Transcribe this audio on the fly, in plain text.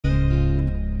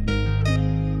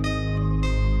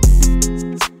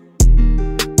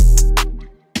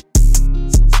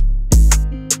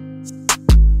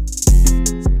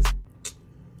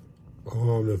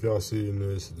if y'all seeing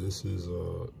this, this is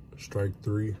strike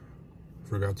 3.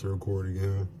 Forgot to record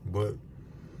again, but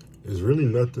it's really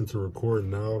nothing to record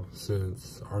now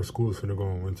since our school is finna go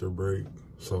on winter break.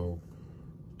 So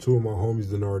 2 of my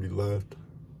homies done already left.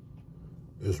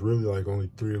 It's really like only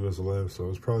 3 of us left, so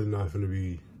it's probably not gonna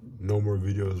be no more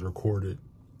videos recorded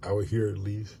out here at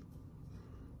least.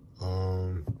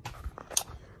 I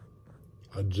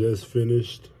just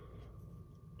finished,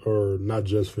 or not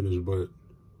just finished, but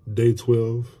day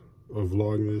 12 of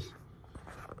Vlogmas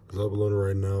is uploaded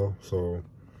right now. So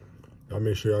y'all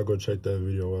make sure y'all go check that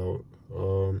video out.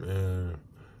 And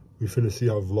we finna see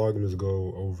how Vlogmas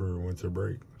go over winter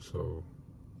break. So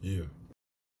yeah.